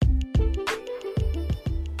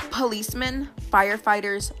Policemen,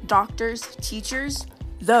 firefighters, doctors, teachers,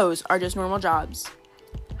 those are just normal jobs.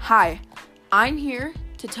 Hi, I'm here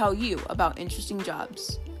to tell you about interesting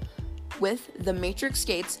jobs with the Matrix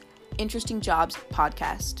Skates Interesting Jobs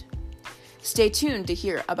podcast. Stay tuned to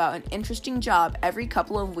hear about an interesting job every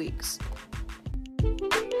couple of weeks.